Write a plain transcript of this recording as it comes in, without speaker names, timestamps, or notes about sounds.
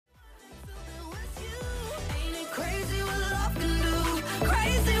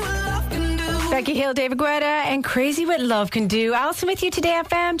Becky Hill, David Guetta, and Crazy What Love Can Do. Alison with you today,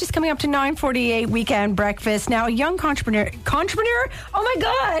 FM. Just coming up to 9:48 weekend breakfast. Now, a young entrepreneur. Oh my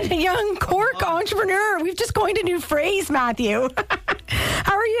God, a young Cork entrepreneur. We've just coined a new phrase, Matthew.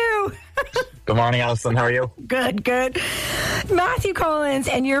 How are you? Good morning, Alison. How are you? Good. Matthew Collins,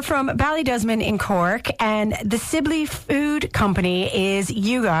 and you're from Ballydesmond in Cork, and the Sibly Food Company is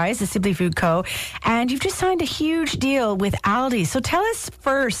you guys, the Sibly Food Co, and you've just signed a huge deal with Aldi. So tell us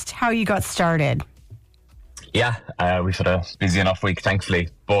first how you got started. Yeah, we've had a busy enough week, thankfully.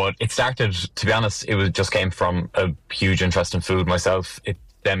 But it started, to be honest, just came from a huge interest in food myself. It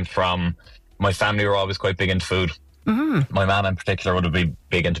stemmed from my family were always quite big into food. Mm-hmm. My man in particular would have been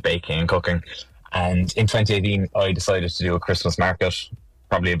big into baking and cooking. And in 2018, I decided to do a Christmas market,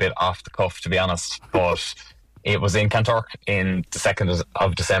 probably a bit off the cuff, to be honest. But it was in Kanturk in the 2nd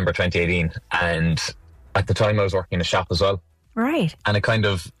of December 2018. And at the time, I was working in a shop as well. Right. And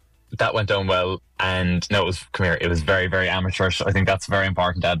that went down well. And no, it was very, very amateurish. I think that's very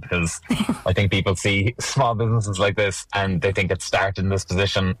important, Dad, because I think people see small businesses like this and they think it started in this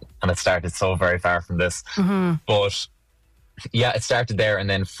position, and it started so very far from this. Mm-hmm. But yeah, it started there, and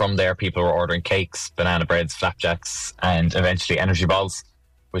then from there people were ordering cakes, banana breads, flapjacks, and eventually energy balls,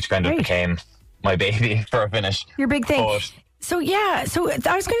 which kind of became my baby for a finish. Your big thing. So I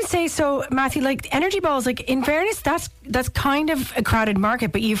was going to say, Matthew, like energy balls, like in fairness, that's kind of a crowded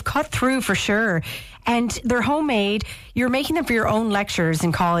market, but you've cut through for sure. And they're homemade. You're making them for your own lectures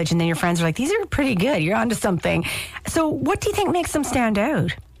in college, and then your friends are like, these are pretty good. You're onto something. So what do you think makes them stand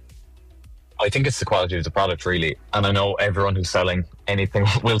out? I think it's the quality of the product, really. And I know everyone who's selling anything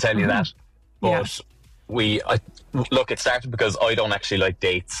will tell you that. But it started because I don't actually like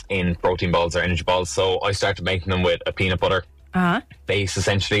dates in protein balls or energy balls. So I started making them with a peanut butter base,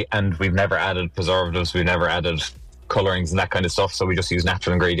 essentially. And we've never added preservatives. We've never added colourings and that kind of stuff. So we just use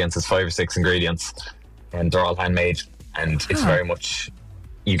natural ingredients. It's 5 or 6 ingredients. And they're all handmade. And it's very much,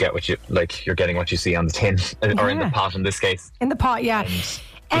 you get what you, like, you're getting what you see on the tin. Or in the pot, in this case. In the pot, yeah.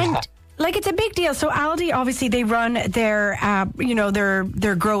 Like, it's a big deal. So Aldi, obviously, they run their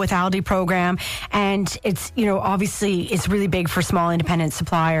Grow with Aldi program, and it's, obviously it's really big for small independent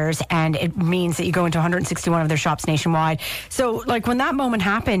suppliers, and it means that you go into 161 of their shops nationwide. So, like, when that moment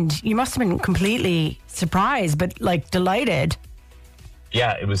happened, you must have been completely surprised, but, like, delighted.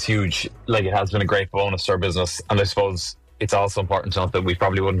 Yeah, it was huge. Like, it has been a great bonus to our business, and I suppose it's also important to note that we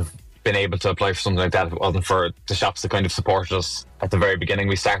probably wouldn't have been able to apply for something like that if it wasn't for the shops that kind of supported us at the very beginning.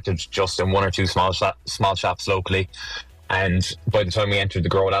 We started just in 1 or 2 small shops locally, and by the time we entered the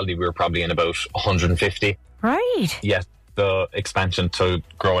Grow at Aldi, we were probably in about 150. Right. Yeah, the expansion to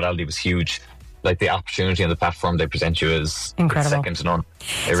Grow at Aldi was huge. Like, the opportunity and the platform they present you is incredible, second to none.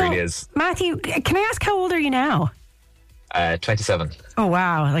 It really is. Matthew, can I ask how old are you now? 27. Oh,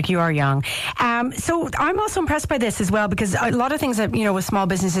 wow. Like, you are young. So I'm also impressed by this as well, because a lot of things that, with small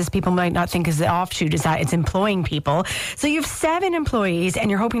businesses, people might not think is the offshoot is that it's employing people. So you have 7 employees and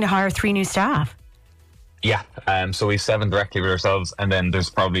you're hoping to hire 3 new staff. Yeah. So we have 7 directly with ourselves, and then there's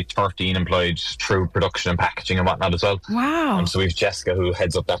probably 13 employed through production and packaging and whatnot as well. Wow. So we have Jessica, who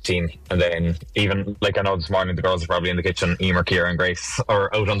heads up that team. And then even, like, I know this morning the girls are probably in the kitchen. Emer, Kira and Grace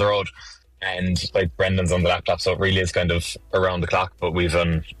are out on the road. And, like, Brendan's on the laptop, so it really is kind of around the clock. But we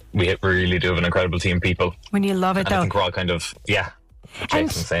really do have an incredible team of people. When you love it, though. I think we're all kind of, chasing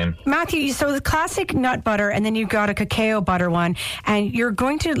the same. Matthew, so the classic nut butter, and then you've got a cacao butter one, and you're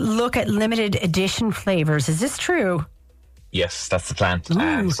going to look at limited edition flavours. Is this true? Yes, that's the plan.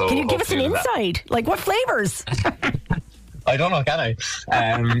 So can you give us an insight? Like, what flavours? I don't know, can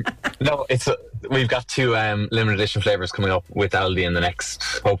I? No, we've got 2 limited edition flavours coming up with Aldi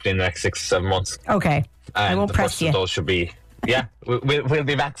hopefully in the next 6 to 7 months. Okay, I won't press you. The first of those should be, we'll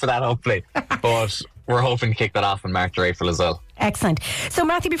be back for that hopefully. But we're hoping to kick that off in March or April as well. Excellent. So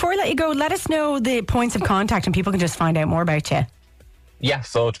Matthew, before we let you go, let us know the points of contact and people can just find out more about you. Yeah,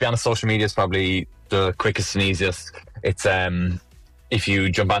 so to be honest, social media is probably the quickest and easiest. It's if you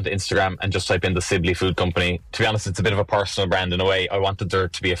jump onto Instagram and just type in the Sibly Food Company, to be honest, it's a bit of a personal brand in a way. I wanted there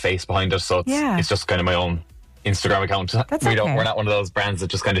to be a face behind it, so it's just kind of my own Instagram account. We're not one of those brands that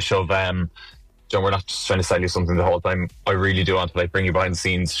just kind of shove. We're not just trying to sell you something the whole time. I really do want to, like, bring you behind the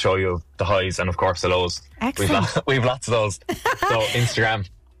scenes, show you the highs and of course the lows. Excellent. We've lots of those. So Instagram,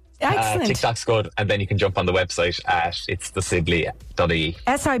 TikTok's good, and then you can jump on the website at it's the Sibly.ie.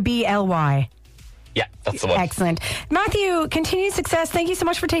 Sibly. Yeah, that's the one. Excellent. Matthew, continued success. Thank you so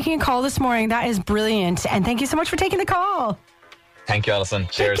much for taking a call this morning. That is brilliant. And thank you so much for taking the call. Thank you, Alison.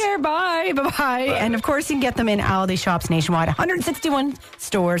 Cheers. Take care. Bye. Bye-bye. And of course, you can get them in Aldi shops nationwide, 161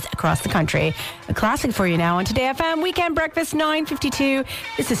 stores across the country. A classic for you now on Today FM Weekend Breakfast, 9:52.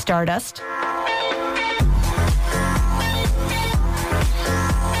 This is Stardust.